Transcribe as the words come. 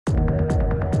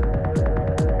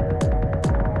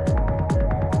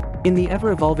In the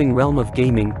ever-evolving realm of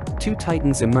gaming, two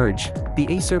titans emerge, the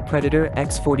Acer Predator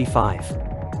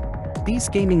X45. These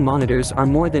gaming monitors are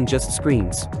more than just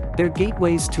screens, they're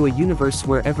gateways to a universe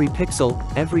where every pixel,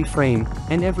 every frame,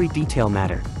 and every detail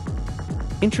matter.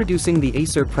 Introducing the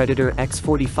Acer Predator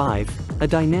X45, a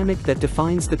dynamic that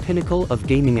defines the pinnacle of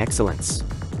gaming excellence.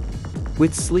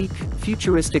 With sleek,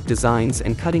 futuristic designs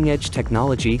and cutting-edge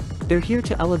technology, they're here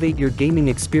to elevate your gaming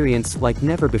experience like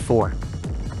never before.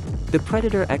 The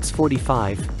Predator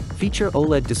X45 feature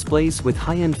OLED displays with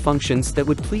high-end functions that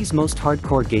would please most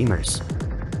hardcore gamers.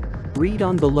 Read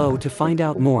on below to find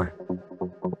out more.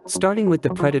 Starting with the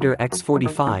Predator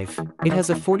X45, it has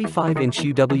a 45-inch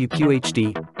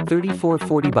UWQHD,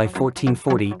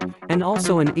 3440x1440, and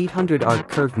also an 800 arc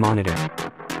curved monitor.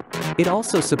 It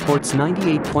also supports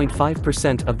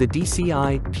 98.5% of the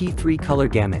DCI P3 color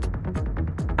gamut.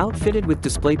 Outfitted with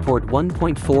DisplayPort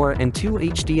 1.4 and two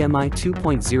HDMI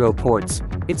 2.0 ports,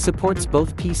 it supports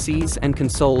both PCs and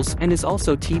consoles and is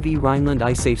also TV Rhineland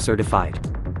iSafe certified.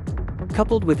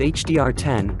 Coupled with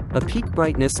HDR10, a peak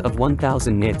brightness of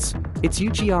 1000 nits, its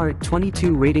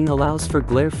UGR22 rating allows for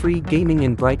glare-free gaming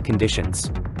in bright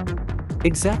conditions.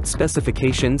 Exact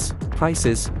specifications,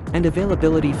 prices, and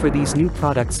availability for these new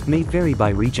products may vary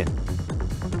by region.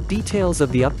 Details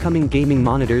of the upcoming gaming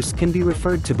monitors can be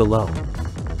referred to below.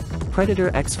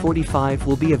 Predator X45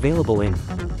 will be available in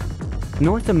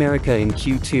North America in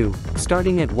Q2,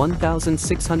 starting at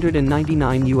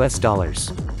 $1,699 US.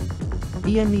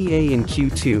 EMEA in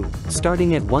Q2,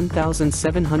 starting at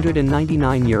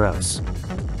 €1,799.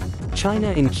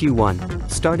 China in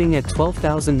Q1, starting at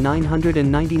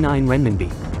 12,999 renminbi.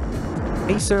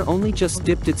 Acer only just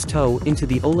dipped its toe into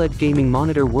the OLED gaming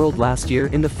monitor world last year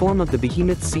in the form of the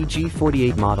behemoth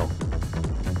CG48 model.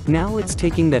 Now it's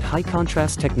taking that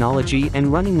high-contrast technology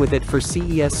and running with it for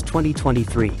CES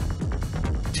 2023.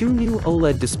 Two new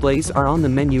OLED displays are on the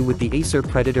menu with the Acer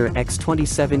Predator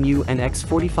X27U and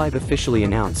X45 officially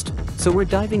announced, so we're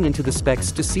diving into the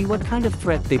specs to see what kind of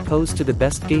threat they pose to the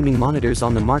best gaming monitors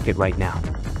on the market right now.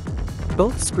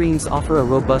 Both screens offer a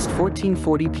robust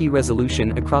 1440p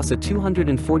resolution across a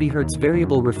 240Hz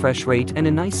variable refresh rate and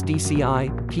a nice DCI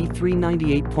P3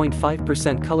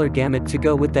 98.5% color gamut to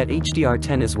go with that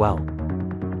HDR10 as well.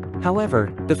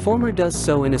 However, the former does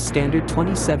so in a standard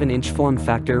 27-inch form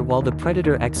factor while the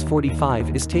Predator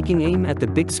X45 is taking aim at the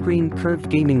big-screen curved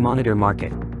gaming monitor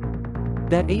market.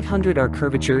 That 800 arc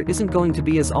curvature isn't going to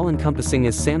be as all-encompassing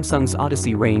as Samsung's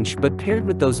Odyssey range, but paired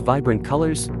with those vibrant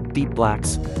colors, deep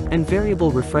blacks, and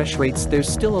variable refresh rates, there's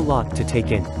still a lot to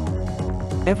take in.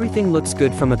 Everything looks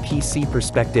good from a PC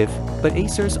perspective, but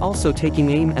Acer's also taking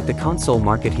aim at the console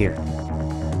market here.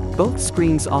 Both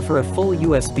screens offer a full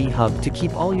USB hub to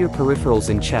keep all your peripherals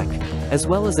in check, as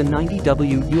well as a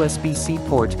 90W USB-C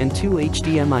port and two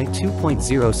HDMI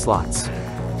 2.0 slots.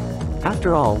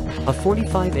 After all, a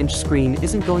 45-inch screen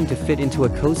isn't going to fit into a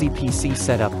cozy PC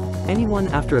setup. Anyone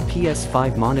after a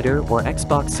PS5 monitor or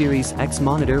Xbox Series X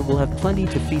monitor will have plenty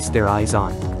to feast their eyes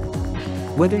on.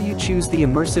 Whether you choose the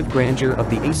immersive grandeur of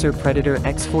the Acer Predator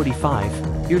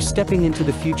X45, you're stepping into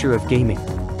the future of gaming.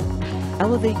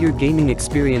 Elevate your gaming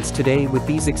experience today with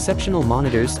these exceptional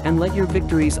monitors and let your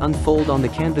victories unfold on the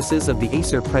canvases of the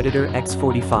Acer Predator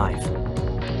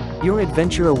X45. Your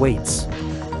adventure awaits.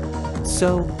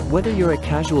 So, whether you're a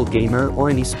casual gamer or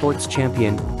an esports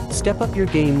champion, step up your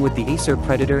game with the Acer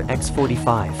Predator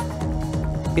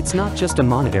X45. It's not just a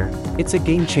monitor, it's a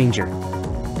game changer.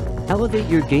 Elevate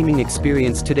your gaming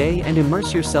experience today and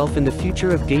immerse yourself in the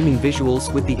future of gaming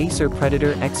visuals with the Acer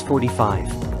Predator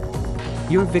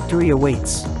X45. Your victory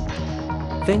awaits.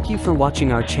 Thank you for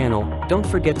watching our channel. Don't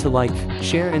forget to like,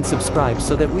 share and subscribe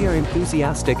so that we are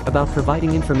enthusiastic about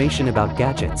providing information about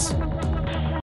gadgets.